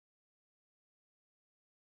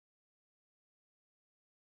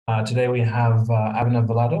Today we have Abhinav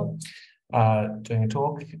Valada doing a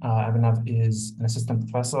talk. Abhinav is an assistant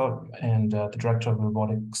professor and the director of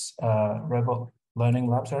robotics robot learning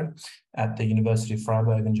lab at the University of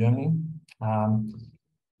Freiburg in Germany.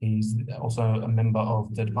 He's also a member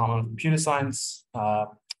of the Department of Computer Science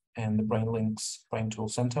and the BrainLinks Brain Tool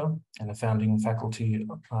Center, and a founding faculty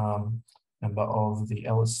member of the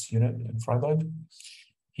Ellis unit in Freiburg.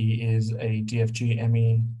 He is a DFG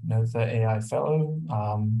Emmy Noether AI Fellow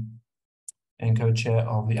and co-chair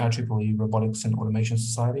of the IEEE Robotics and Automation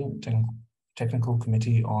Society Technical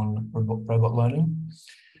Committee on Robot Learning.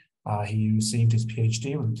 He received his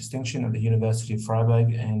PhD with distinction at the University of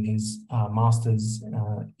Freiburg and his master's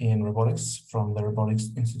in robotics from the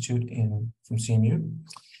Robotics Institute from CMU.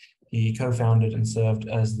 He co-founded and served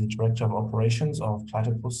as the director of operations of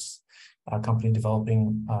Platypus, a company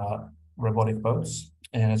developing robotic boats,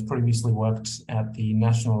 and has previously worked at the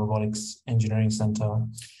National Robotics Engineering Center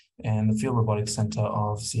and the Field Robotics Center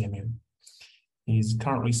of CMU. His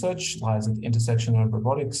current research lies at the intersection of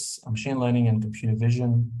robotics, machine learning, and computer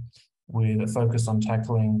vision, with a focus on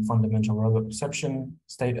tackling fundamental robot perception,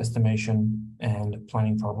 state estimation, and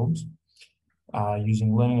planning problems,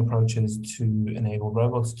 using learning approaches to enable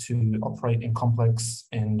robots to operate in complex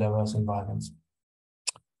and diverse environments.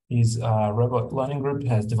 His robot learning group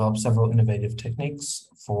has developed several innovative techniques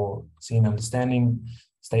for scene understanding,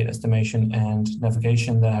 state estimation, and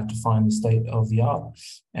navigation that have defined the state of the art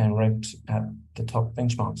and ranked at the top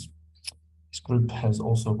benchmarks. This group has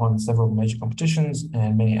also won several major competitions,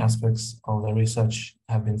 and many aspects of their research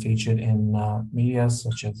have been featured in media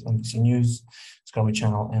such as NBC News, Discovery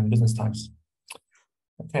Channel, and Business Times.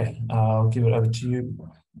 Okay, I'll give it over to you,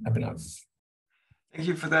 Abhinav. Thank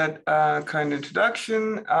you for that kind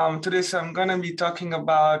introduction. Today, so I'm going to be talking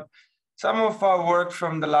about some of our work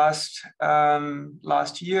from the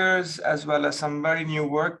last years, as well as some very new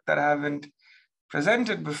work that I haven't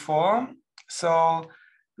presented before. So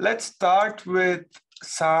let's start with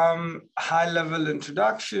some high-level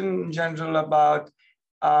introduction in general about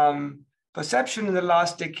perception in the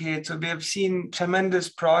last decade. So we have seen tremendous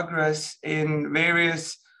progress in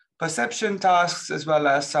various perception tasks, as well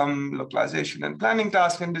as some localization and planning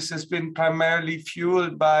tasks. And this has been primarily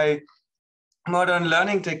fueled by modern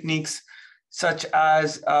learning techniques, such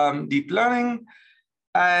as deep learning.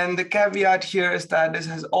 And the caveat here is that this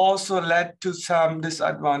has also led to some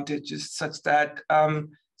disadvantages, such that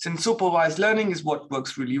since supervised learning is what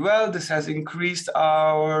works really well, this has increased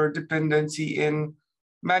our dependency in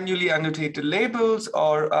manually annotated labels,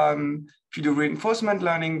 or if you do reinforcement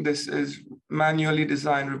learning, this is manually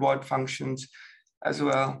designed reward functions as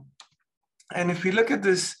well. And if we look at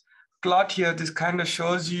this plot here, this kind of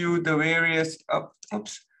shows you the various,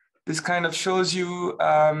 this kind of shows you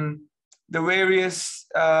the various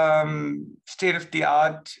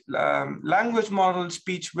state-of-the-art language models,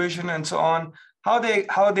 speech, vision, and so on, how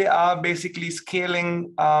they are basically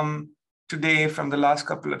scaling today from the last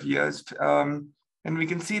couple of years. And we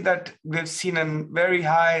can see that we've seen a very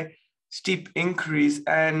high, steep increase.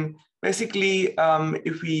 And basically,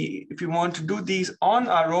 if we want to do these on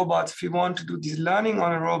our robots, if we want to do these learning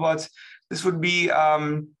on our robots, this would be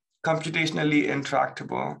computationally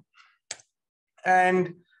intractable.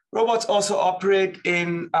 And robots also operate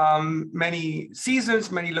in many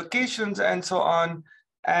seasons, many locations, and so on.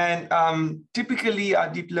 And typically, our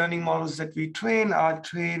deep learning models that we train are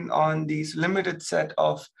trained on these limited set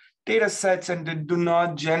of data sets, and they do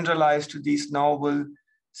not generalize to these novel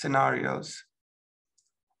scenarios.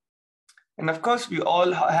 And of course, we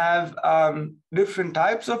all have different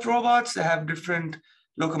types of robots. They have different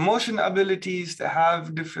locomotion abilities. They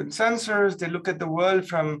have different sensors. They look at the world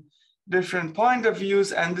from different point of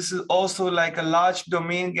views. And this is also like a large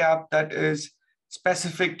domain gap that is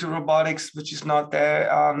specific to robotics, which is not there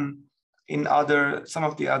in some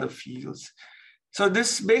of the other fields. So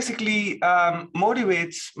this basically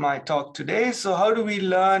motivates my talk today. So how do we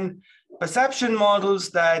learn perception models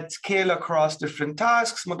that scale across different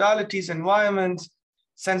tasks, modalities, environments,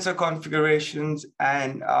 sensor configurations,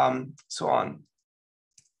 and so on?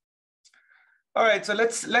 All right, so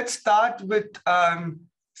let's start with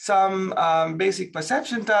some basic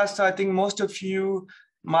perception tasks. So I think most of you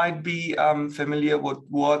might be familiar with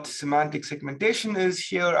what semantic segmentation is.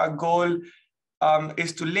 Here, our goal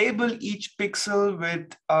is to label each pixel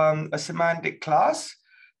with a semantic class.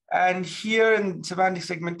 And here in semantic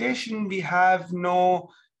segmentation, we have no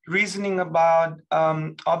reasoning about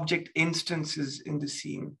object instances in the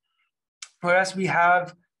scene. Whereas we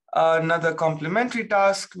have another complementary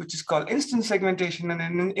task, which is called instance segmentation. And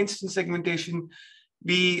in instance segmentation,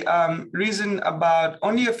 we reason about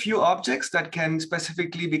only a few objects that can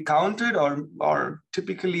specifically be counted or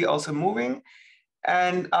typically also moving.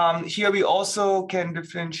 And here we also can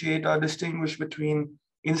differentiate or distinguish between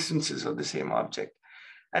instances of the same object.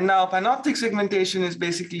 And now panoptic segmentation is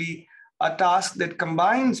basically a task that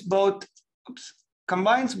combines both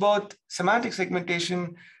semantic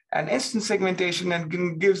segmentation and instance segmentation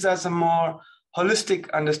and gives us a more holistic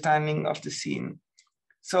understanding of the scene.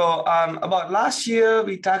 So about last year,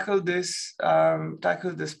 we tackled this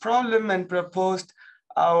problem and proposed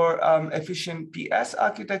our efficient PS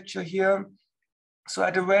architecture here. So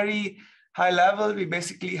at a very high level, we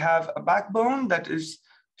basically have a backbone that is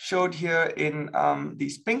showed here in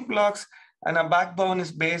these pink blocks, and our backbone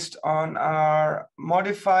is based on our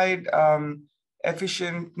modified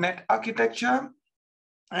efficient net architecture.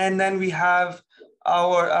 And then we have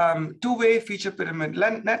our two-way feature pyramid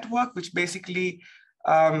network, which basically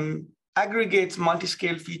aggregates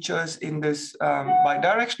multi-scale features in this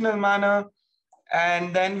bidirectional manner.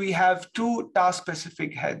 And then we have two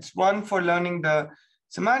task-specific heads, one for learning the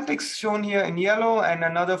semantics shown here in yellow and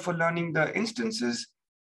another for learning the instances.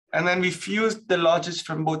 And then we fused the logics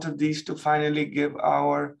from both of these to finally give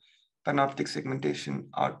our panoptic segmentation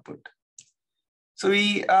output. So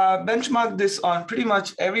we benchmarked this on pretty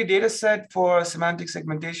much every data set for semantic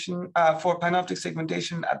segmentation, for panoptic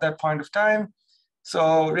segmentation at that point of time.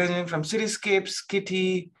 So ranging from cityscapes,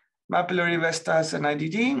 Kitty, Mapillary Vestas, and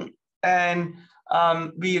IDD. And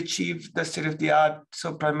we achieved the state of the art,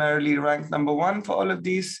 so primarily ranked #1 for all of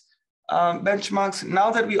these benchmarks.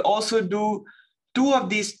 Now that we also do two of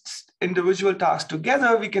these individual tasks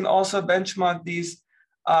together, we can also benchmark these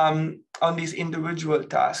on these individual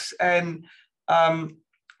tasks. And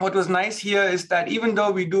what was nice here is that even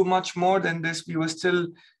though we do much more than this, we were still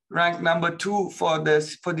ranked #2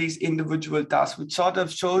 for these individual tasks, which sort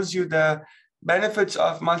of shows you the benefits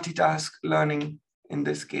of multitask learning in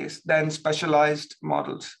this case than specialized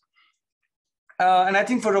models. And I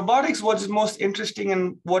think for robotics, what is most interesting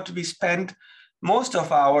and what we spent most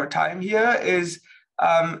of our time here is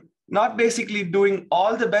not basically doing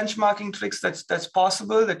all the benchmarking tricks that's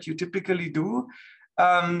possible that you typically do.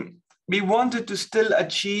 We wanted to still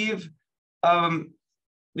achieve,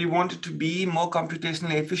 we wanted to be more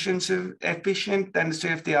computationally efficient than the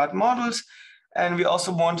state-of-the-art models. And we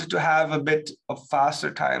also wanted to have a bit of faster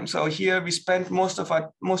time. So here we spent most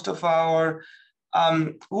of our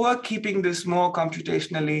work keeping this more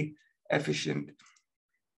computationally efficient.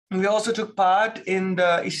 And we also took part in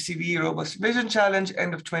the ECCV Robust Vision Challenge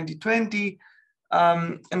end of 2020.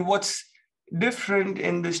 And what's different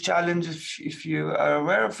in this challenge, if you are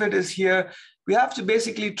aware of it, is here we have to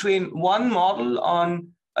basically train one model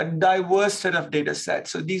on a diverse set of data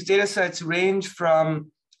sets. So these data sets range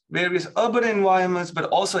from various urban environments, but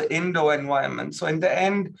also indoor environments. So in the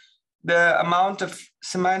end, the amount of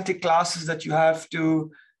semantic classes that you have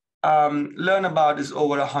to learn about is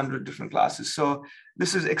over 100 different classes. So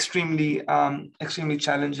this is extremely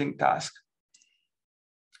challenging task.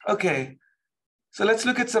 Okay, so let's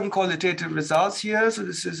look at some qualitative results here. So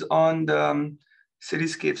this is on the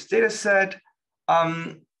Cityscapes data set.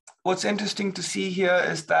 What's interesting to see here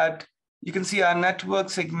is that you can see our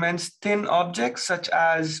network segments thin objects such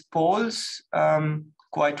as poles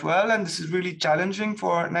quite well, and this is really challenging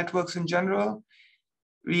for networks in general.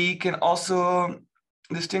 We can also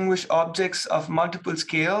distinguish objects of multiple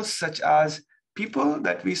scales such as people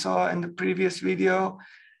that we saw in the previous video.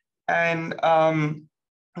 And our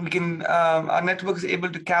network is able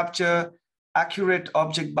to capture accurate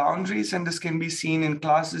object boundaries, and this can be seen in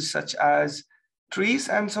classes such as trees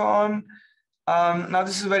and so on. Now,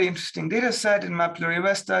 this is a very interesting data set in Mapillary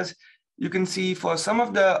Vestas. You can see for some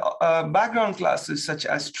of the background classes, such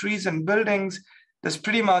as trees and buildings, there's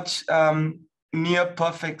pretty much near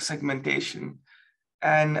perfect segmentation.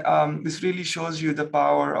 And this really shows you the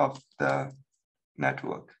power of the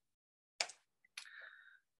network.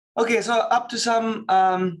 Okay, so up to some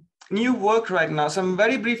new work right now. So I'm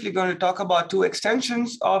very briefly going to talk about two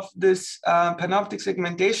extensions of this panoptic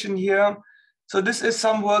segmentation here. So this is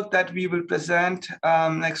some work that we will present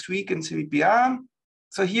next week in CVPR.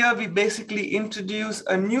 So here we basically introduce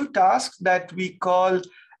a new task that we call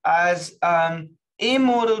as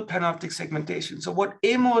amodal panoptic segmentation. So what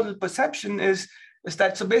amodal perception is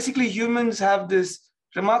that, so basically humans have this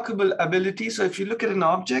remarkable ability. So if you look at an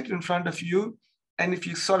object in front of you, and if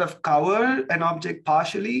you sort of cover an object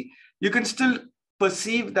partially, you can still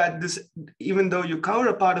perceive that this, even though you cover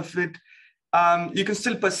a part of it, you can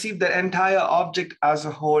still perceive the entire object as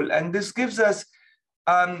a whole. And this gives us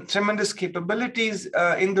tremendous capabilities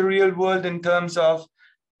in the real world in terms of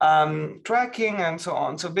tracking, and so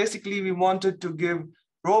on. So basically, we wanted to give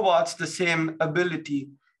robots the same ability.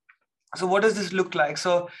 So what does this look like?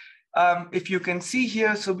 So if you can see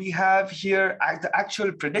here, so we have here the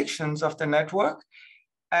actual predictions of the network.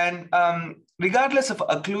 And regardless of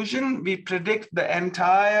occlusion, we predict the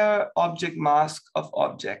entire object mask of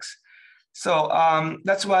objects. So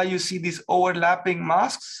that's why you see these overlapping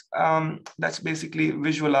masks. That's basically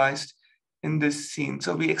visualized in this scene.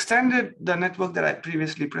 So we extended the network that I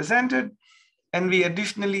previously presented, and we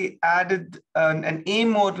additionally added an A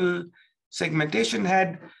model segmentation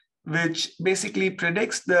head, which basically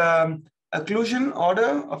predicts the occlusion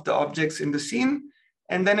order of the objects in the scene.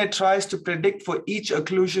 And then it tries to predict for each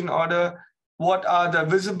occlusion order what are the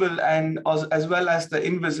visible and as well as the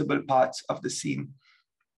invisible parts of the scene.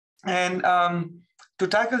 And to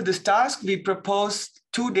tackle this task, we proposed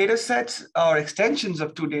two data sets or extensions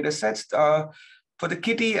of two data sets for the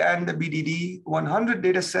Kitty and the BDD 100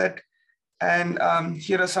 data set. And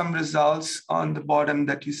here are some results on the bottom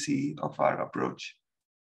that you see of our approach.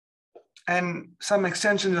 And some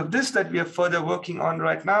extensions of this that we are further working on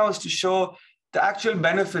right now is to show the actual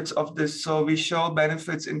benefits of this. So we show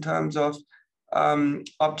benefits in terms of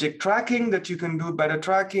object tracking, that you can do better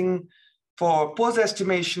tracking for pose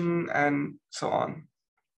estimation and so on.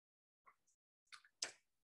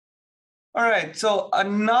 All right, so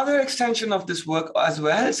another extension of this work as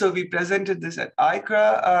well. So we presented this at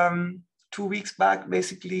ICRA 2 weeks back,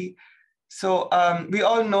 basically. So we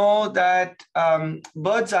all know that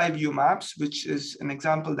bird's eye view maps, which is an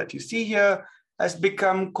example that you see here, has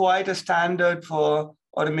become quite a standard for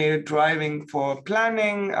automated driving for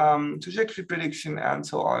planning, trajectory prediction, and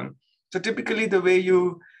so on. So typically the way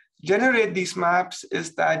you generate these maps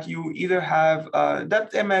is that you either have a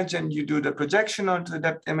depth image and you do the projection onto the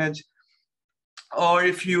depth image, or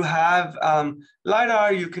if you have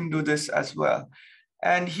LiDAR, you can do this as well.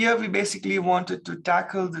 And here we basically wanted to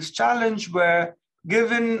tackle this challenge where,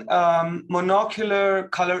 given monocular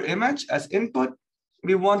color image as input,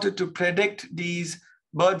 we wanted to predict these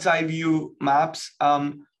bird's eye view maps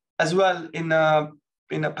as well in a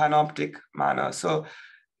panoptic manner. So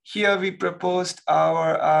here we proposed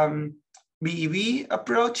our BEV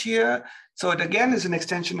approach here. So it again is an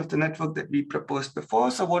extension of the network that we proposed before.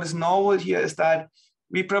 So what is novel here is that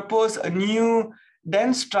we propose a new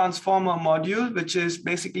dense transformer module, which is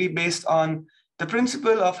basically based on the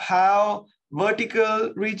principle of how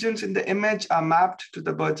vertical regions in the image are mapped to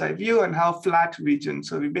the bird's eye view and how flat regions.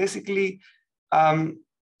 So we basically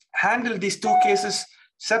handle these two cases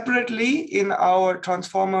separately in our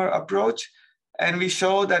transformer approach, and we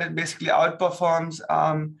show that it basically outperforms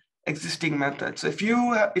existing methods. So if you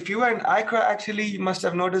were in ICRA, actually, you must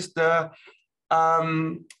have noticed the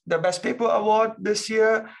Best Paper Award this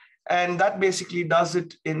year, and that basically does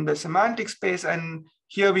it in the semantic space. And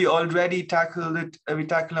here we already tackled it. We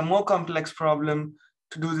tackle a more complex problem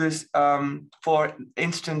to do this for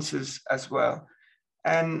instances as well.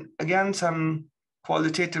 And again, some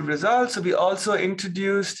qualitative results. So we also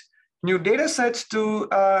introduced new data sets to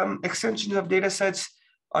extensions of data sets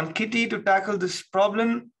on Kitty to tackle this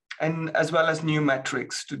problem, and as well as new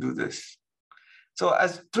metrics to do this. So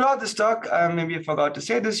as throughout this talk, maybe I forgot to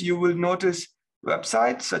say this, you will notice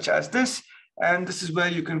websites such as this, and this is where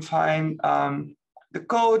you can find the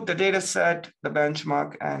code, the data set, the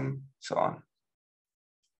benchmark, and so on.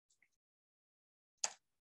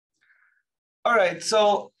 All right,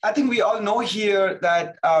 so I think we all know here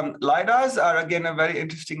that LiDARs are, again, a very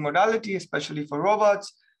interesting modality, especially for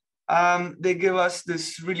robots. They give us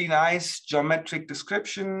this really nice geometric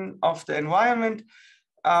description of the environment,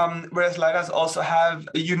 whereas LiDARs also have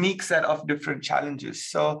a unique set of different challenges.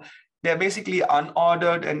 So they're basically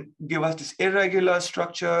unordered and give us this irregular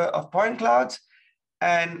structure of point clouds.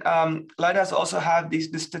 And LiDARs also have these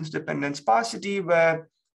distance-dependent sparsity, where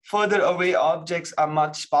further away objects are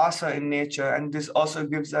much sparser in nature. And this also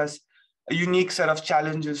gives us a unique set of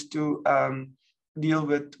challenges to deal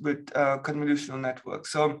with convolutional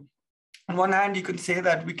networks. So on one hand, you can say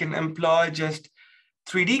that we can employ just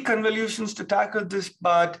 3D convolutions to tackle this,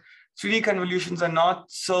 but 3D convolutions are not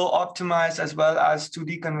so optimized as well as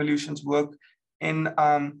 2D convolutions work in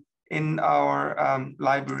our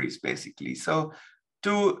libraries, basically. So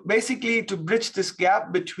to bridge this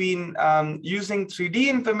gap between using 3D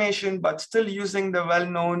information, but still using the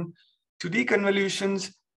well-known 2D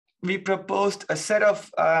convolutions, we proposed a set of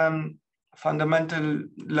fundamental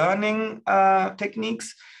learning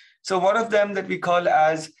techniques. So one of them that we call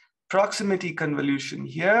as proximity convolution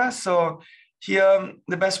here. So here,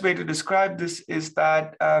 the best way to describe this is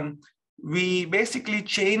that we basically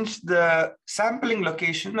change the sampling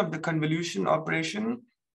location of the convolution operation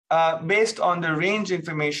based on the range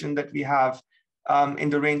information that we have in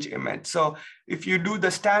the range image. So if you do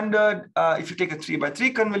the standard, if you take a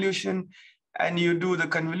 3x3 convolution and you do the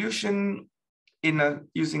convolution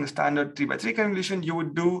using a standard 3x3 convolution, you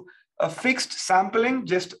would do a fixed sampling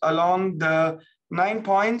just along the 9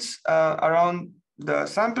 points around the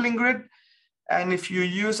sampling grid. And if you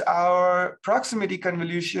use our proximity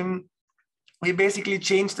convolution, we basically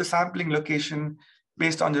change the sampling location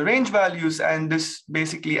based on the range values, and this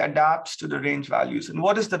basically adapts to the range values. And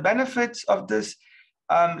what is the benefits of this?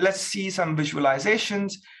 Let's see some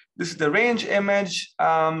visualizations. This is the range image.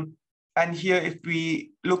 And here, if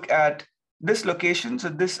we look at this location, so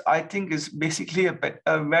this, I think, is basically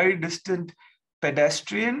a very distant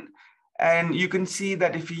pedestrian. And you can see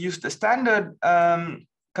that if you use the standard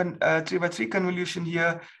 3x3 convolution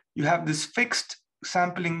here, you have this fixed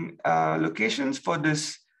sampling locations for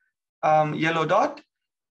this yellow dot.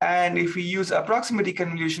 And if we use a proximity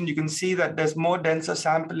convolution, you can see that there's more denser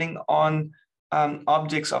sampling on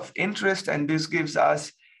objects of interest, and this gives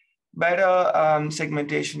us better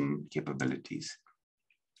segmentation capabilities.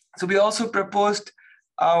 So we also proposed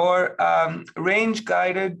our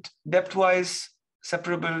range-guided depth-wise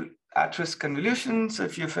separable at-risk convolutions. So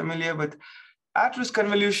if you're familiar with at-risk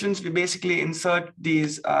convolutions, we basically insert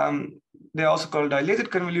these, they're also called dilated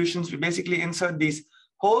convolutions. We basically insert these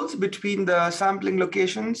holes between the sampling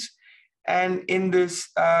locations. And in this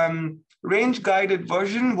range-guided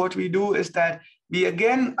version, what we do is that we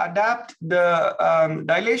again adapt the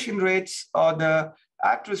dilation rates or the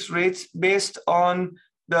at-risk rates based on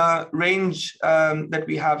the range that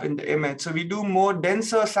we have in the image. So we do more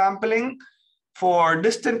denser sampling for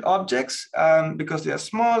distant objects because they are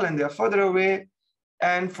small and they are further away.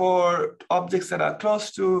 And for objects that are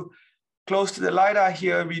close to the LiDAR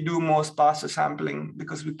here, we do more sparser sampling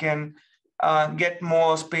because we can get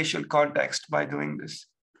more spatial context by doing this.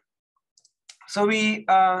 So we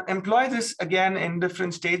employ this again in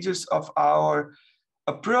different stages of our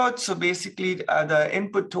approach. So basically the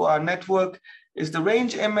input to our network is the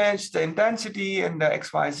range image, the intensity, and the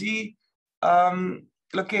XYZ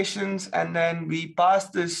locations. And then we pass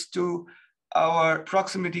this to our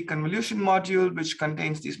proximity convolution module, which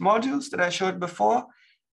contains these modules that I showed before.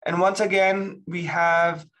 And once again, we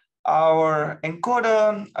have our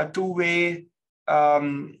encoder, a two-way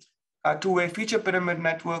feature pyramid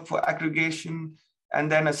network for aggregation,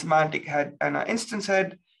 and then a semantic head and an instance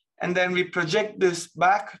head. And then we project this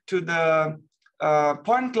back to the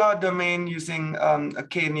point cloud domain using a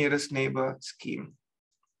k-nearest neighbor scheme.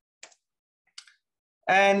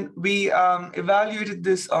 And we evaluated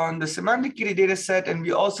this on the semantic kitty data set, and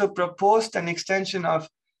we also proposed an extension of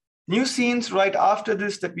new scenes right after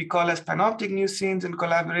this that we call as panoptic new scenes in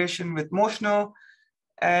collaboration with Motional.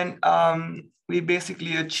 And we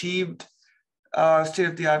basically achieved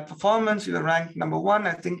state-of-the-art performance. We were ranked #1.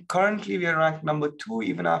 I think currently we are ranked #2,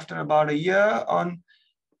 even after about a year on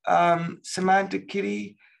semantic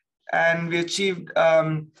kitty. And we achieved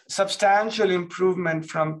substantial improvement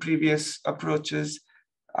from previous approaches.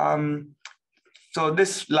 So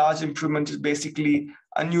this large improvement is basically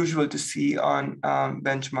unusual to see on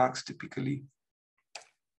benchmarks typically.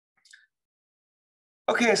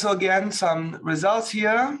 Okay, so again, some results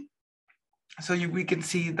here. So we can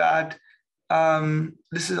see that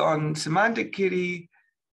this is on semantic kitty,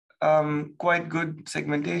 quite good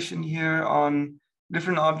segmentation here on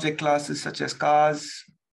different object classes such as cars,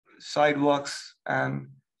 sidewalks, and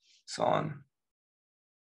so on.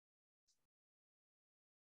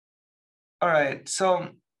 All right, so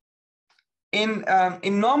in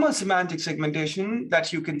normal semantic segmentation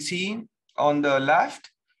that you can see on the left,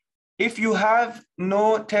 if you have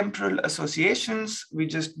no temporal associations, we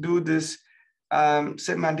just do this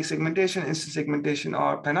semantic segmentation, instance segmentation,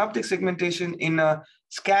 or panoptic segmentation in a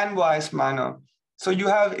scan-wise manner. So you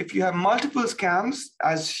have, if you have multiple scans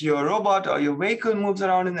as your robot or your vehicle moves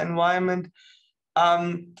around in the environment,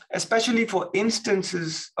 especially for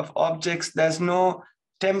instances of objects, there's no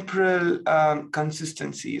temporal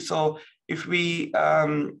consistency. So if we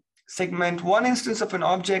segment one instance of an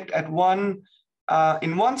object at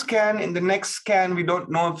in one scan, in the next scan, we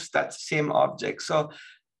don't know if that's the same object. So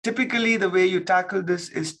typically the way you tackle this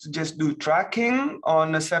is to just do tracking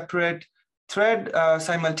on a separate thread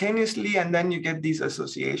simultaneously, and then you get these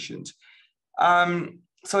associations.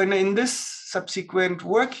 So in this subsequent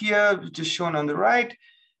work here, which is shown on the right,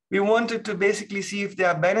 we wanted to basically see if there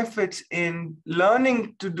are benefits in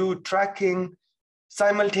learning to do tracking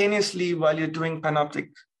simultaneously while you're doing panoptic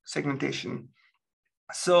segmentation.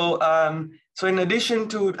 So, so in addition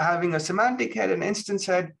to having a semantic head and instance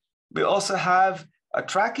head, we also have a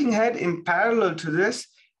tracking head in parallel to this.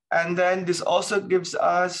 And then this also gives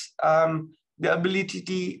us the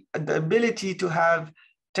ability to have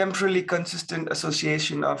temporally consistent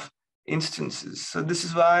association of instances. So this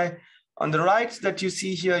is why on the right that you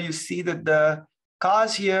see here, you see that the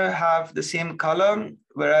cars here have the same color,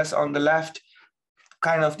 whereas on the left,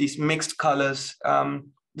 kind of these mixed colors.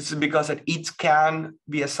 This is because at each scan,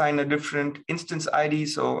 we assign a different instance ID,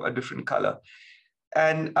 so a different color.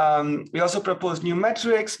 And we also propose new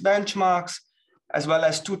metrics, benchmarks, as well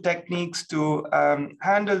as 2 techniques to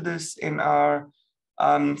handle this in our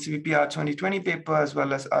CVPR 2020 paper, as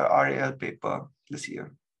well as our RAL paper this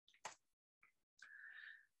year.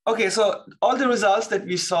 Okay, so all the results that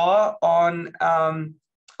we saw on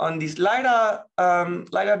these LiDAR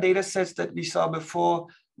data sets that we saw before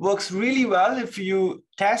works really well if you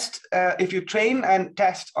train and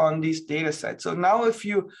test on these data sets. So now if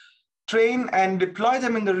you train and deploy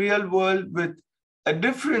them in the real world with a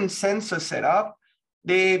different sensor setup,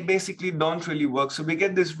 they basically don't really work. So we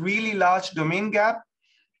get this really large domain gap,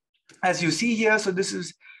 as you see here. So this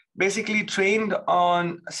is basically trained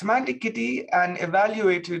on semantic kitty and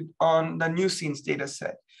evaluated on the new scenes data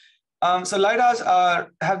set. So LiDARs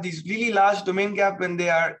have these really large domain gap when they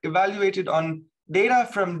are evaluated on data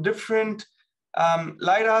from different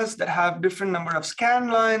LiDARs that have different number of scan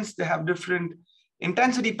lines, they have different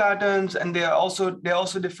intensity patterns, and they also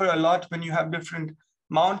differ a lot when you have different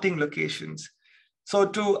mounting locations. So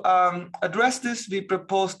to address this, we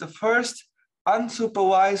proposed the first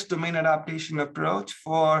unsupervised domain adaptation approach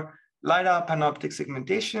for LiDAR panoptic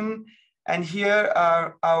segmentation. And here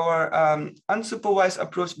our unsupervised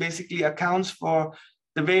approach basically accounts for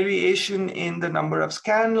the variation in the number of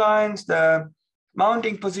scan lines, the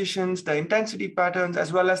mounting positions, the intensity patterns,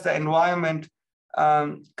 as well as the environment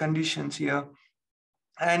conditions here.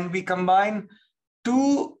 And we combine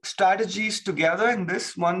 2 strategies together in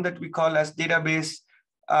this one that we call as database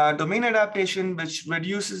domain adaptation, which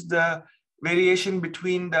reduces the variation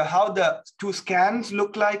between how the 2 scans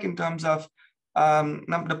look like in terms of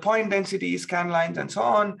the point density, scan lines, and so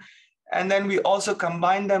on. And then we also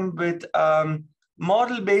combine them with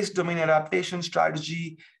model-based domain adaptation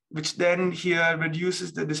strategy, which then here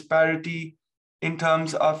reduces the disparity in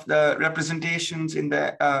terms of the representations in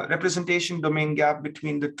the representation domain gap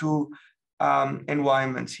between the 2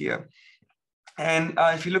 environments here. And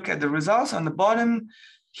if you look at the results on the bottom,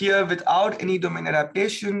 here without any domain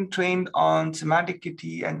adaptation, trained on semantic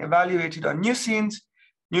kitty and evaluated on new scenes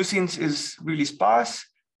is really sparse,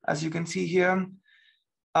 as you can see here.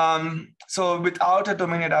 So without a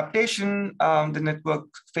domain adaptation, the network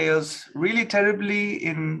fails really terribly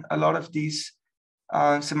in a lot of these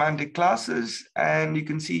semantic classes. And you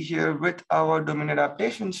can see here with our domain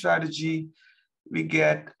adaptation strategy, we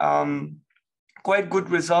get quite good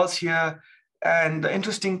results here. And the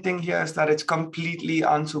interesting thing here is that it's completely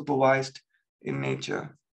unsupervised in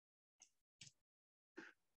nature.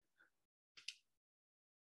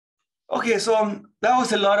 Okay, so that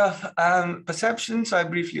was a lot of perception. So I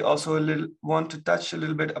briefly also want to touch a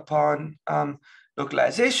little bit upon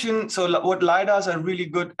localization. So what LiDARs are really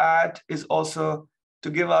good at is also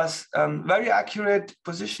to give us very accurate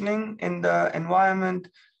positioning in the environment.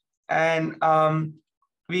 And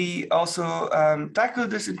we also tackled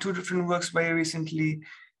this in 2 different works very recently.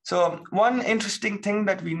 So one interesting thing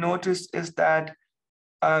that we noticed is that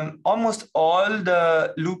almost all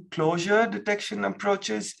the loop closure detection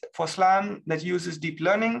approaches for SLAM that uses deep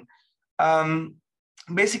learning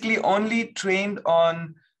basically only trained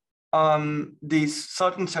on these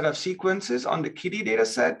certain set of sequences on the kitty data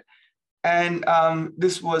set. And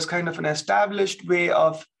this was kind of an established way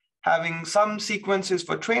of having some sequences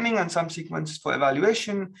for training and some sequences for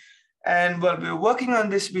evaluation. And while we were working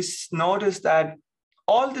on this, we noticed that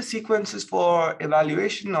all the sequences for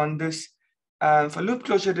evaluation on this for loop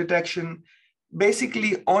closure detection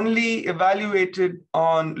basically only evaluated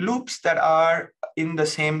on loops that are in the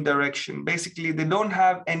same direction. Basically, they don't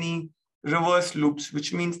have any reverse loops,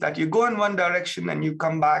 which means that you go in one direction and you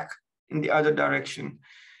come back in the other direction.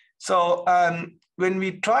 So when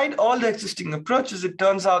we tried all the existing approaches, it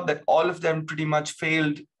turns out that all of them pretty much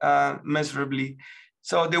failed miserably.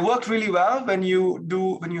 So they worked really well when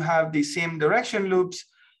you have the same direction loops,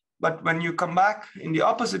 but when you come back in the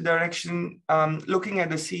opposite direction, looking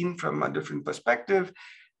at the scene from a different perspective,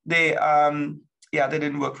 they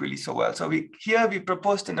didn't work really so well. So we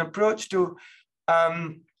proposed an approach to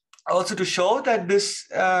also to show that this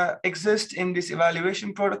exists in this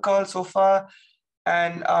evaluation protocol so far,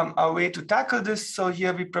 and our way to tackle this. So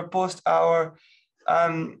here we proposed our,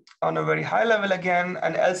 on a very high level again,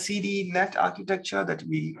 an LCD net architecture that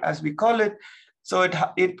as we call it. So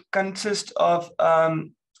it consists of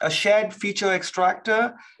a shared feature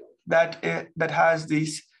extractor that has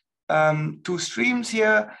these two streams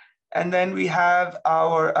here. And then we have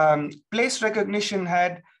our place recognition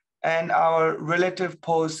head and our relative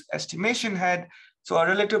pose estimation head. So our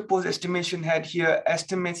relative pose estimation head here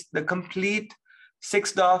estimates the complete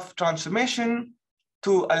 6DOF transformation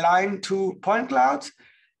to align two point clouds.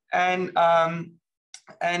 And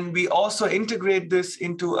we also integrate this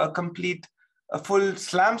into a full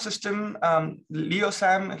SLAM system,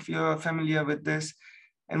 LeoSAM, if you're familiar with this.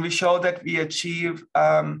 And we show that we achieve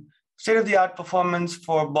state-of-the-art performance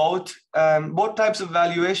for both types of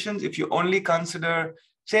valuations if you only consider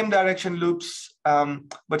same direction loops,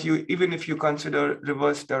 but even if you consider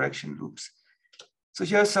reverse direction loops. So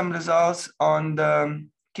here's some results on the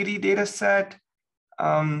Kitty data set.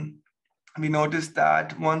 We noticed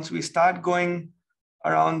that once we start going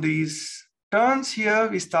around these turns here,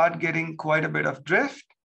 we start getting quite a bit of drift.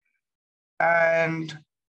 And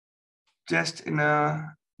just in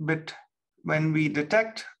a bit, when we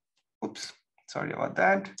detect, oops, sorry about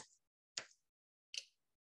that.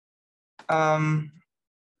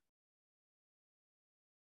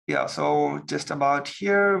 Yeah, so just about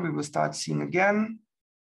here, we will start seeing again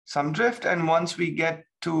some drift. And once we get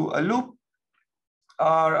to a loop,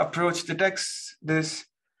 our approach detects this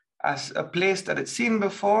as a place that it's seen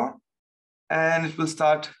before, and it will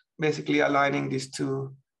start basically aligning these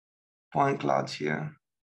two point clouds here.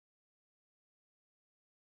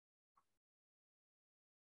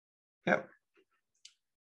 Yep.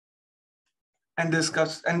 And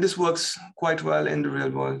this works quite well in the real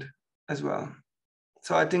world as well.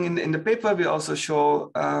 So I think in the paper, we also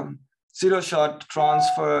show zero-shot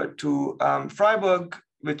transfer to Freiburg,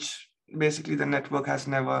 which basically the network has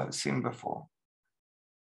never seen before.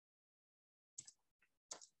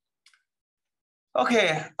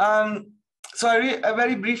 Okay, so I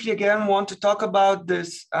very briefly again want to talk about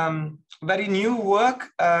this very new work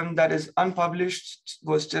that is unpublished,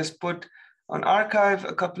 was just put on archive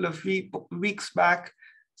a couple of weeks back.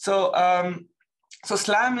 So, so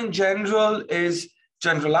SLAM in general is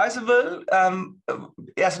generalizable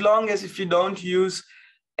as long as if you don't use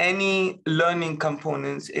any learning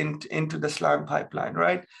components into the SLAM pipeline,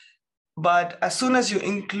 right? But as soon as you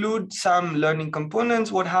include some learning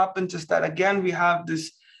components, what happens is that, again, we have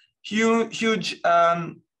this huge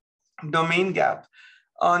domain gap.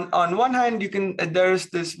 On one hand, there is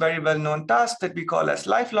this very well-known task that we call as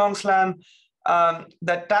lifelong SLAM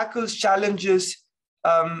that tackles challenges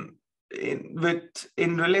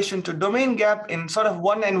in relation to domain gap in sort of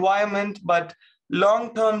one environment, but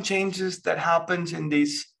long-term changes that happens in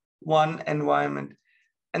this one environment.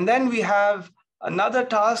 And then we have another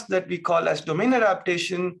task that we call as domain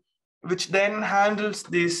adaptation, which then handles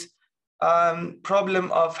this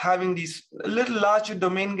problem of having these little larger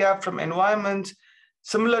domain gap from environments,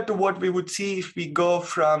 similar to what we would see if we go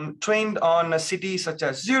from trained on a city such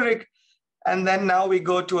as Zurich, and then now we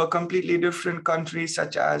go to a completely different country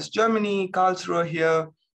such as Germany, Karlsruhe here.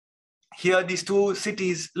 Here, these two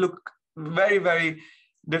cities look very, very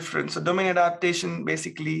different. So domain adaptation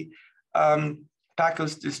basically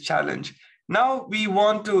tackles this challenge. Now we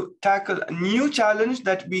want to tackle a new challenge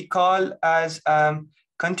that we call as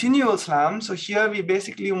continual SLAM. So here we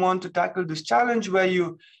basically want to tackle this challenge where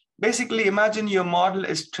you basically imagine your model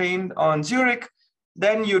is trained on Zurich,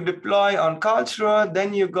 then you deploy on Karlsruhe,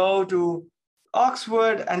 then you go to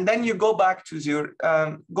Oxford, and then you go back to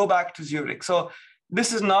Zurich. So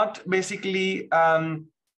this is not basically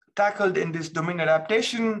tackled in this domain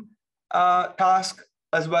adaptation task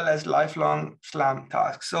as well as lifelong SLAM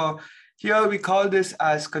task. So here we call this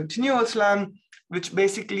as continual SLAM, which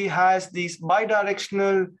basically has these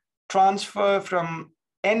bidirectional transfer from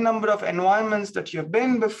n number of environments that you've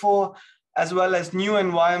been before, as well as new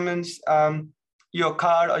environments your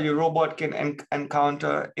car or your robot can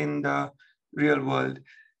encounter in the real world.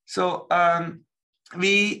 So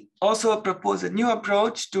we also propose a new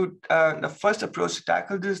approach to the first approach to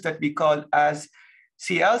tackle this that we call as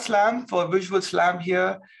CL SLAM for visual SLAM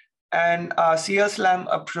here. And CL SLAM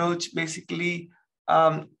approach basically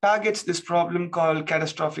targets this problem called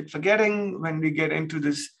catastrophic forgetting when we get into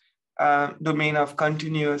this domain of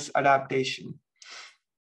continuous adaptation.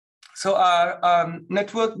 So our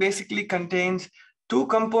network basically contains two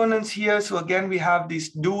components here. So again, we have this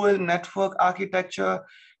dual network architecture.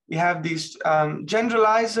 We have this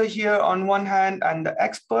generalizer here on one hand and the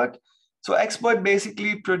expert. So expert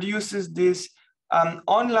basically produces this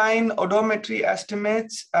online odometry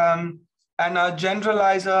estimates, and our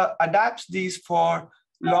generalizer adapts these for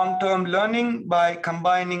long-term learning by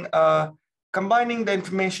combining the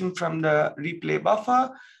information from the replay buffer.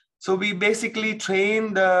 So we basically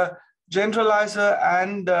train the generalizer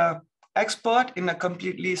and the expert in a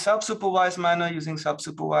completely self-supervised manner using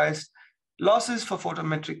self-supervised losses for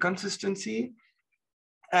photometric consistency.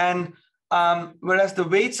 And whereas the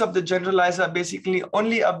weights of the generalizer are basically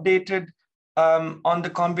only updated on the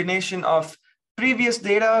combination of previous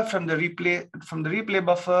data from the replay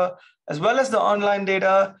buffer, as well as the online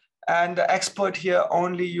data, and the expert here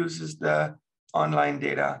only uses the online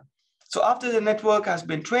data. So after the network has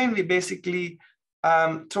been trained, we basically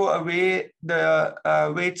throw away the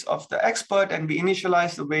weights of the expert and we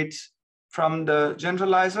initialize the weights from the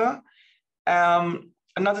generalizer.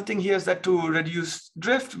 Another thing here is that to reduce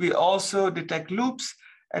drift, we also detect loops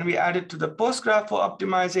and we add it to the postgraph for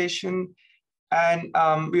optimization. And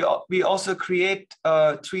we also create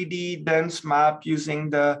a 3D dense map using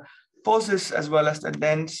the poses as well as the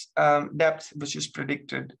dense depth, which is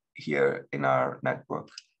predicted here in our network.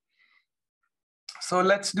 So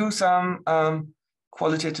let's do some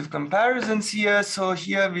qualitative comparisons here. So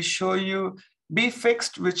here we show you B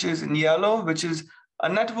fixed, which is in yellow, which is a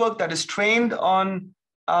network that is trained on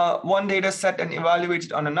one data set and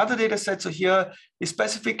evaluated on another data set. So here we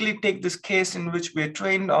specifically take this case in which we're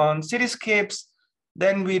trained on cityscapes,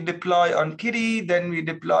 then we deploy on Kitty, then we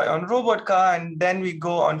deploy on robot car, and then we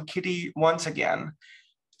go on Kitty once again.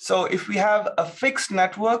 So if we have a fixed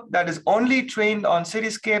network that is only trained on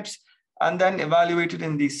cityscapes and then evaluated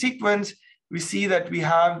in the sequence, we see that we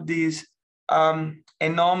have these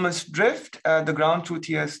enormous drift. The ground truth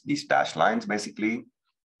here is these dashed lines, basically.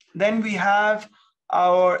 Then we have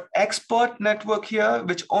our expert network here,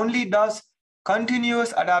 which only does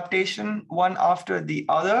continuous adaptation one after the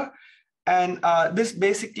other. And this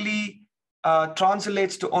basically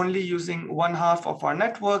translates to only using one half of our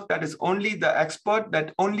network, that is only the expert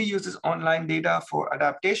that only uses online data for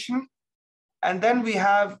adaptation. And then we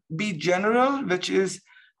have B general, which is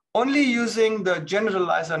only using the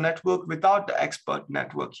generalizer network without the expert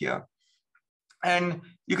network here. And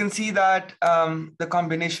you can see that the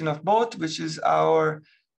combination of both, which is our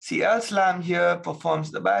CL slam here,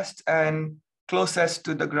 performs the best and closest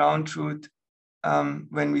to the ground truth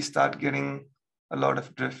when we start getting a lot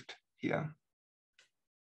of drift here.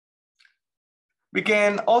 We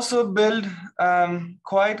can also build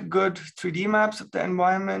quite good 3D maps of the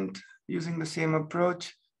environment using the same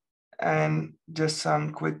approach, and just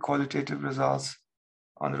some quick qualitative results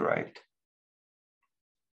on the right.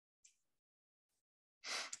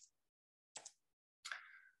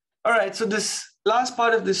 All right, so this last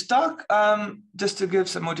part of this talk, just to give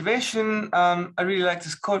some motivation, I really like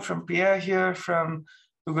this quote from Pierre here from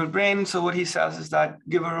Google Brain. So what he says is that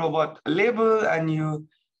give a robot a label and you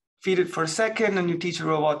feed it for a second, and you teach a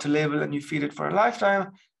robot to label and you feed it for a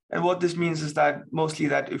lifetime. And what this means is that mostly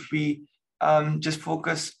that if we just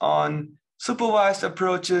focus on supervised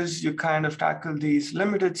approaches, you kind of tackle these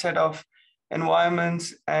limited set of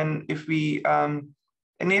environments. And if we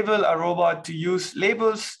enable a robot to use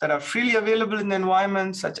labels that are freely available in the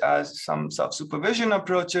environment, such as some self-supervision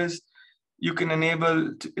approaches, you can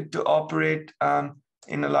enable it to operate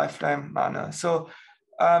in a lifetime manner. So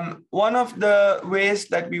one of the ways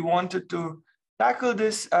that we wanted to tackle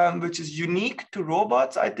this, which is unique to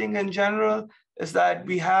robots, I think in general, is that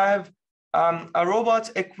we have our robots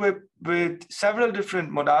equipped with several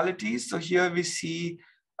different modalities. So here we see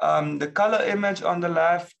the color image on the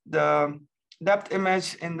left, the depth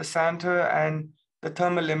image in the center, and the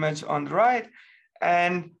thermal image on the right.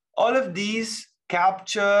 And all of these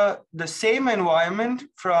capture the same environment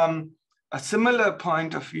from a similar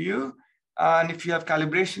point of view. And if you have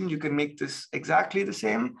calibration, you can make this exactly the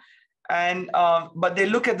same. And but they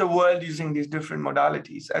look at the world using these different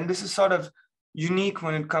modalities. And this is sort of unique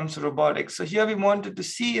when it comes to robotics. So here we wanted to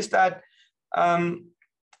see is that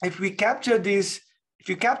if you capture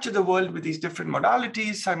the world with these different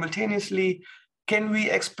modalities simultaneously, can we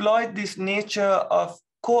exploit this nature of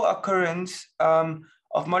co-occurrence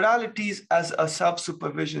of modalities as a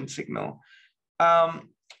self-supervision signal?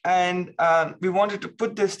 And we wanted to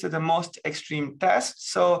put this to the most extreme test.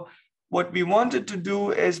 So what we wanted to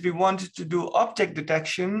do is we wanted to do object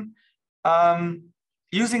detection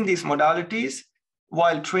using these modalities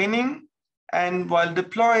while training, and while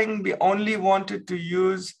deploying, we only wanted to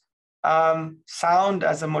use sound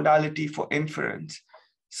as a modality for inference.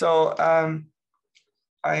 So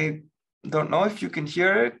I don't know if you can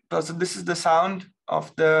hear it. So this is the sound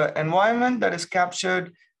of the environment that is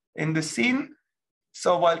captured in the scene.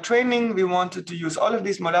 So while training, we wanted to use all of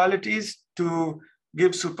these modalities to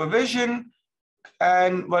give supervision.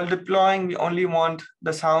 And while deploying, we only want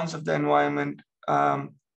the sounds of the environment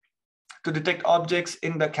to detect objects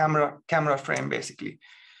in the camera frame, basically.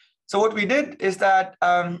 So what we did is that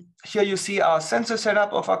here you see our sensor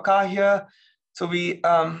setup of our car here. So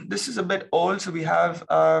this is a bit old. So we have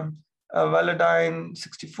a Valadine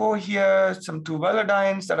 64 here, some two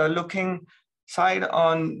Valadines that are looking side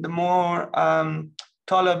on the more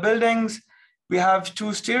taller buildings. We have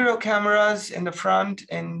two stereo cameras in the front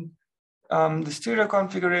in the stereo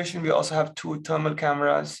configuration. We also have two thermal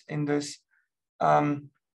cameras in this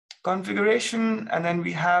configuration. And then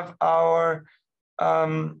we have our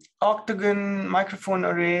octagon microphone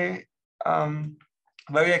array,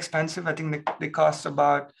 very expensive. I think they cost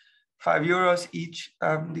about €5 each,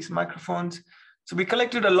 these microphones. So we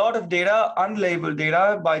collected a lot of data, unlabeled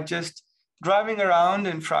data, by just driving around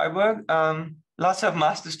in Freiburg. Lots of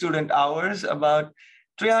master student hours, about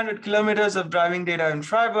 300 kilometers of driving data in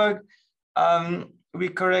Freiburg. We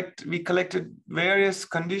collected various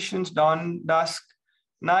conditions, dawn, dusk,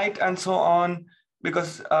 night, and so on,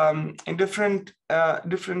 because in different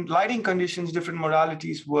lighting conditions, different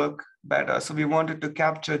modalities work better. So we wanted to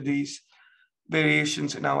capture these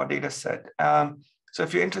variations in our data set. So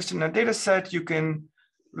if you're interested in a data set, you can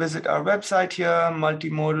visit our website here,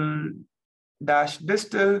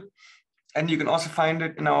 multimodal-distil, and you can also find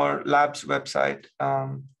it in our lab's website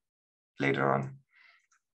later on.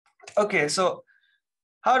 Okay, so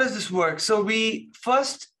how does this work? So we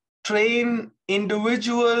first train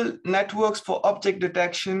individual networks for object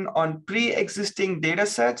detection on pre-existing data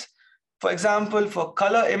sets. For example, for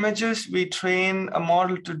color images, we train a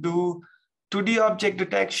model to do 2D object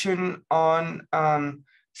detection on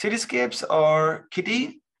cityscapes or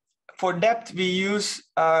Kitty. For depth, we use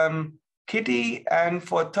Kitty, and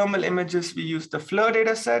for thermal images, we use the FLIR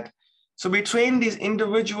data set. So we train these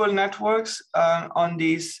individual networks on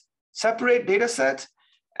these separate data sets,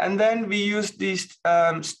 and then we use these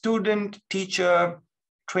student-teacher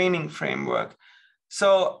training framework.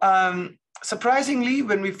 So surprisingly,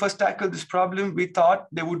 when we first tackled this problem, we thought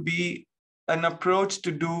there would be an approach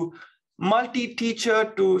to do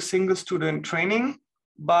multi-teacher to single-student training,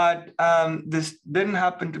 but this didn't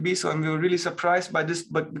happen to be so, and we were really surprised by this,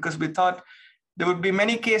 but because we thought there would be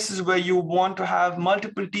many cases where you want to have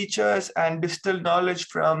multiple teachers and distill knowledge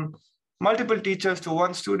from multiple teachers to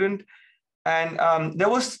one student. And there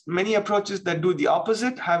was many approaches that do the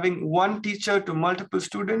opposite, having one teacher to multiple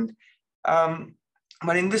students.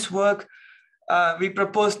 But in this work, we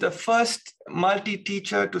proposed the first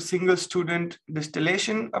multi-teacher to single student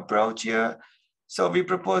distillation approach here. So we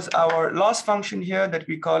propose our loss function here that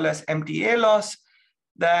we call as MTA loss,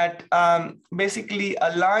 that basically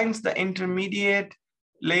aligns the intermediate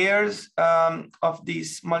layers of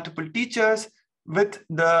these multiple teachers with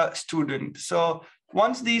the student. So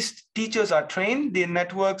once these teachers are trained, the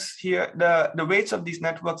networks here, the weights of these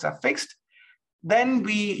networks are fixed. Then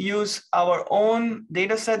we use our own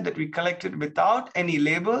data set that we collected without any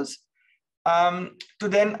labels to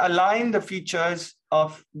then align the features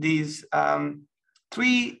of these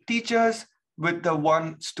 3 teachers with the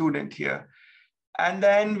 1 student here. And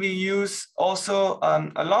then we use also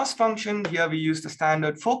a loss function. Here we use the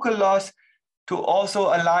standard focal loss to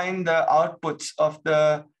also align the outputs of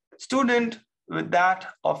the student with that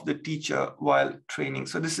of the teacher while training.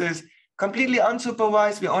 So this is completely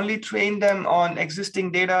unsupervised. We only train them on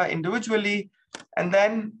existing data individually. And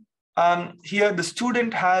then here the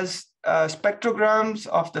student has spectrograms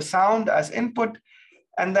of the sound as input,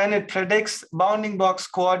 and then it predicts bounding box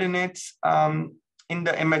coordinates in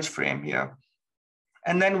the image frame here.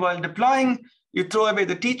 And then while deploying, you throw away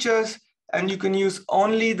the teachers, and you can use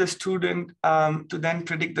only the student to then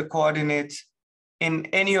predict the coordinates in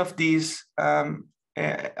any of these, on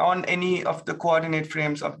any of the coordinate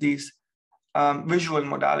frames of these visual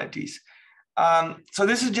modalities. So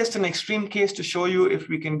this is just an extreme case to show you if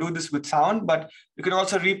we can do this with sound, but you can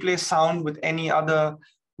also replace sound with any other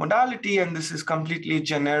modality, and this is completely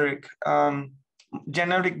generic,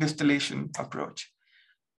 generic distillation approach.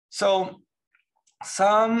 So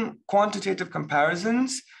some quantitative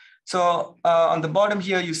comparisons. So on the bottom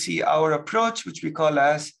here, you see our approach, which we call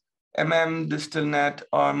as DistilNet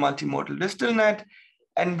or multimodal DistilNet,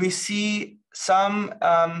 and we see some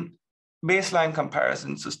baseline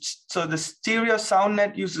comparisons. So the stereo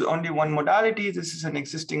SoundNet uses only one modality. This is an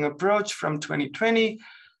existing approach from 2020.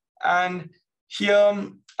 And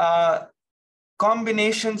here,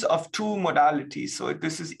 combinations of 2 modalities. So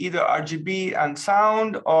this is either RGB and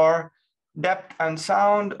sound, or depth and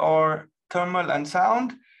sound, or thermal and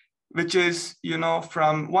sound, which is, you know,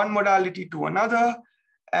 from one modality to another.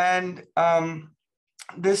 And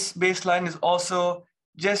this baseline is also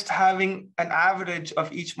just having an average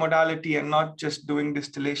of each modality and not just doing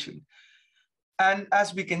distillation. And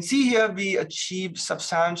as we can see here, we achieved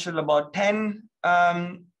substantial, about 10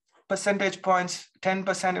 percentage points,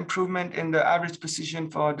 10% improvement in the average precision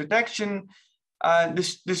for detection,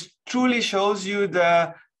 This truly shows you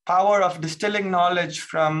the power of distilling knowledge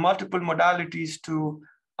from multiple modalities to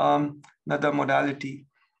another modality.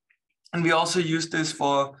 And we also use this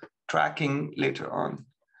for tracking later on.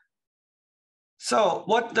 So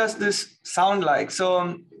what does this sound like?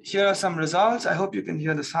 So here are some results. I hope you can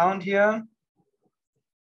hear the sound here.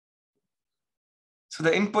 So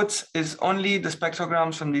the inputs is only the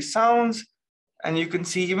spectrograms from these sounds. And you can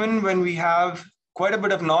see even when we have quite a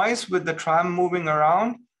bit of noise with the tram moving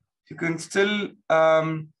around, you can still,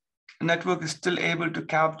 network is still able to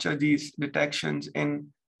capture these detections in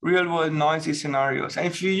real world noisy scenarios. And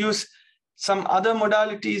if you use some other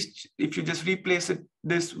modalities, if you just replace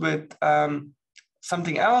this with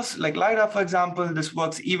something else, like LiDAR, for example, this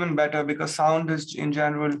works even better because sound is in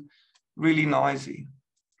general really noisy.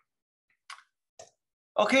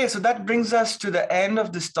 Okay, so that brings us to the end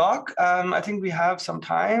of this talk. I think we have some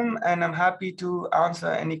time and I'm happy to answer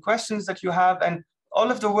any questions that you have. And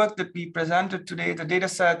all of the work that we presented today, the data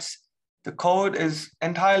sets, the code is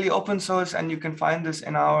entirely open source and you can find this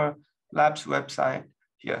in our lab's website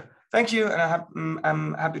here. Thank you, and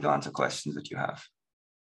I'm happy to answer questions that you have.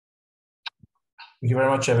 Thank you very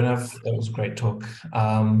much, Abhinav. That was a great talk.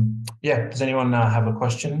 Yeah, does anyone have a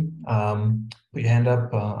question? Put your hand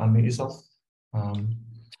up, unmute yourself.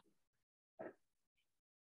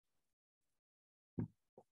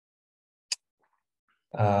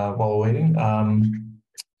 While we're waiting,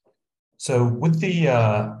 so with the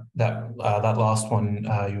that last one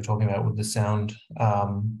you were talking about with the sound,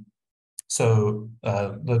 so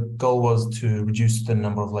the goal was to reduce the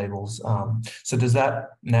number of labels. So does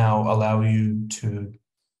that now allow you to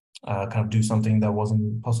kind of do something that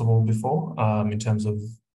wasn't possible before in terms of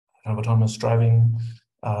kind of autonomous driving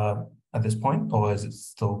at this point, or is it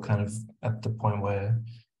still kind of at the point where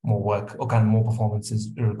more work or kind of more performance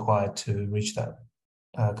is required to reach that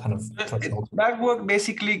kind of threshold? That work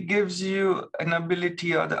basically gives you an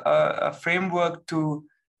ability or a framework to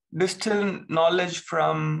distill knowledge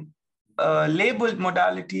from a labeled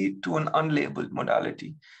modality to an unlabeled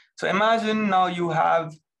modality. So imagine now you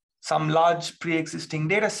have some large pre-existing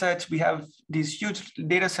data sets. We have these huge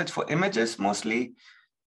data sets for images mostly.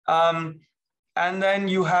 And then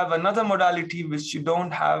you have another modality which you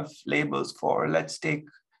don't have labels for. Let's take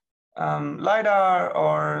LiDAR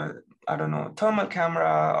or, I don't know, thermal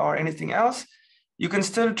camera or anything else. You can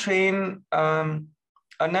still train a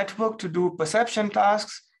network to do perception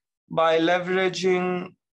tasks by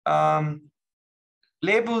leveraging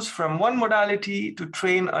labels from one modality to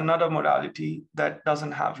train another modality that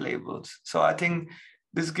doesn't have labels. So I think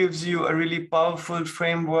this gives you a really powerful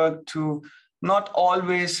framework to not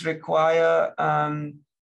always require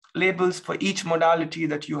labels for each modality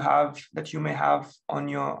that you may have on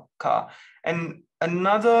your car. And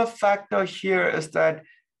another factor here is that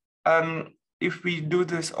if we do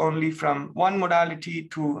this only from one modality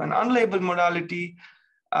to an unlabeled modality,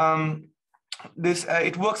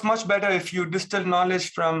 it works much better if you distill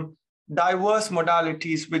knowledge from diverse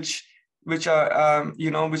modalities, which are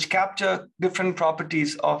which capture different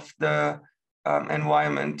properties of the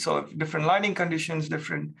environment. So different lighting conditions,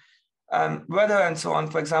 different weather, and so on.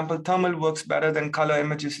 For example, thermal works better than color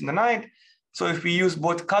images in the night. So if we use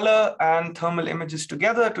both color and thermal images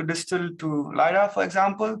together to distill to LiDAR, for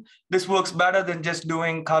example, this works better than just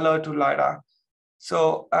doing color to LiDAR.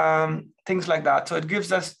 So things like that. So it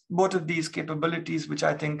gives us both of these capabilities, which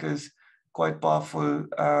I think is quite powerful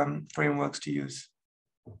frameworks to use.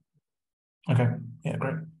 Okay, yeah,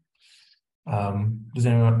 great. Does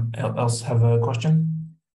anyone else have a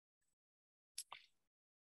question?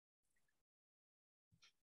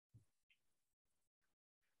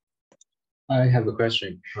 I have a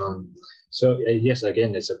question. So yes,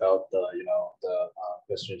 again, it's about the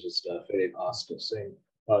questions that Philip asked the same.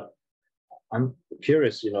 But I'm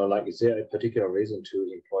curious, like, is there a particular reason to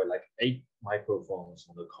employ like 8 microphones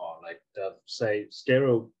on the car? Like, say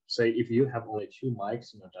stereo. Say if you have only 2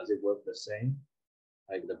 mics, does it work the same?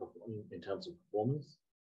 Like in terms of performance?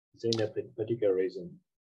 Is there a particular reason?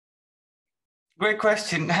 Great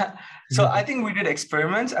question. So I think we did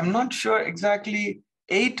experiments. I'm not sure exactly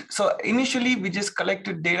 8. So initially we just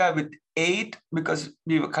collected data with 8 because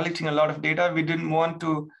we were collecting a lot of data. We didn't want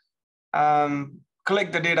to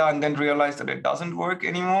collect the data and then realize that it doesn't work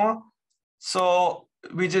anymore. So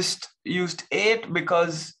we just used 8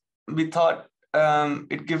 because we thought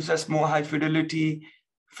it gives us more high fidelity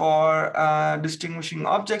for distinguishing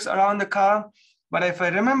objects around the car. But if I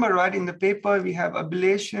remember right, in the paper, we have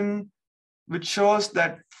ablation, which shows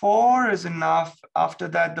that 4 is enough. After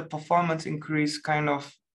that, the performance increase kind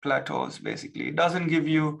of plateaus, basically. It doesn't give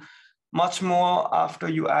you much more after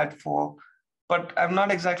you add 4. but I'm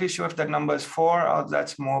not exactly sure if that number is 4 or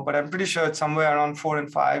that's more, but I'm pretty sure it's somewhere around 4 and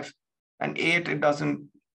 5, and 8, it doesn't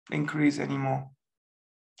increase anymore.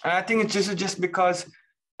 And I think it's just because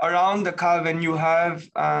around the car, when you have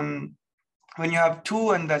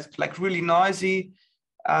 2 and that's like really noisy,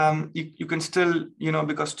 you can still,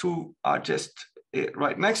 because 2 are just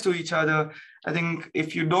right next to each other. I think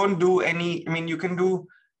if you don't do any, you can do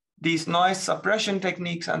these noise suppression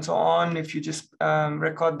techniques and so on. If you just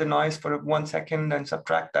record the noise for 1 second and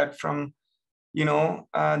subtract that from,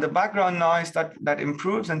 the background noise, that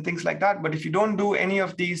improves and things like that. But if you don't do any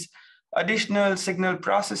of these additional signal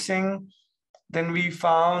processing, then we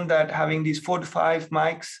found that having these 4 to 5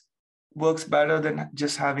 mics works better than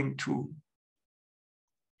just having 2.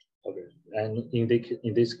 Okay, and in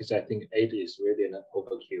this case, I think 8 is really an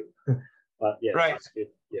overkill. But yeah, right. That's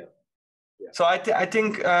good. Yeah. So I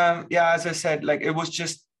think as I said, like it was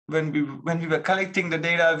just when we were collecting the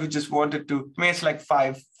data, we just wanted to. It's like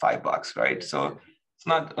 $5, right? So it's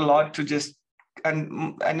not a lot to just,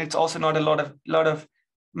 and it's also not a lot of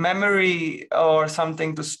memory or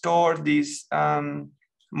something to store these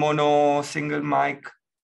mono single mic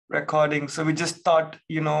recordings. So we just thought,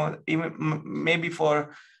 even maybe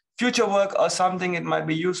for future work or something, it might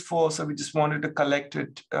be useful. So we just wanted to collect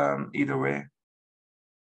it either way.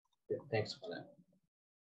 Yeah, thanks for that.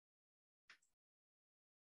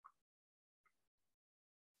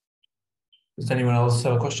 Does anyone else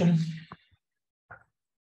have a question?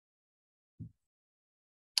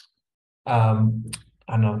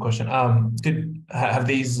 Another question. Have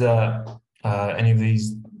these any of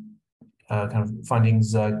these kind of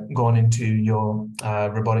findings gone into your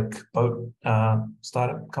robotic boat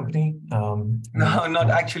startup company? No, not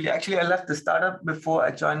actually. Actually, I left the startup before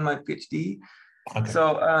I joined my PhD. Okay. So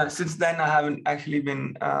since then, I haven't actually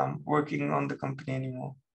been working on the company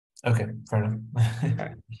anymore. Okay, fair enough.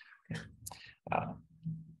 Okay.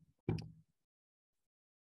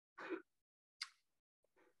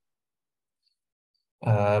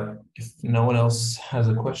 If no one else has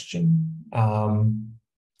a question, I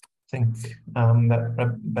think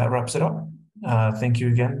that wraps it up. Thank you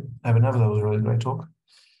again, Abhinav. That was a really great talk.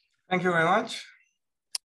 Thank you very much.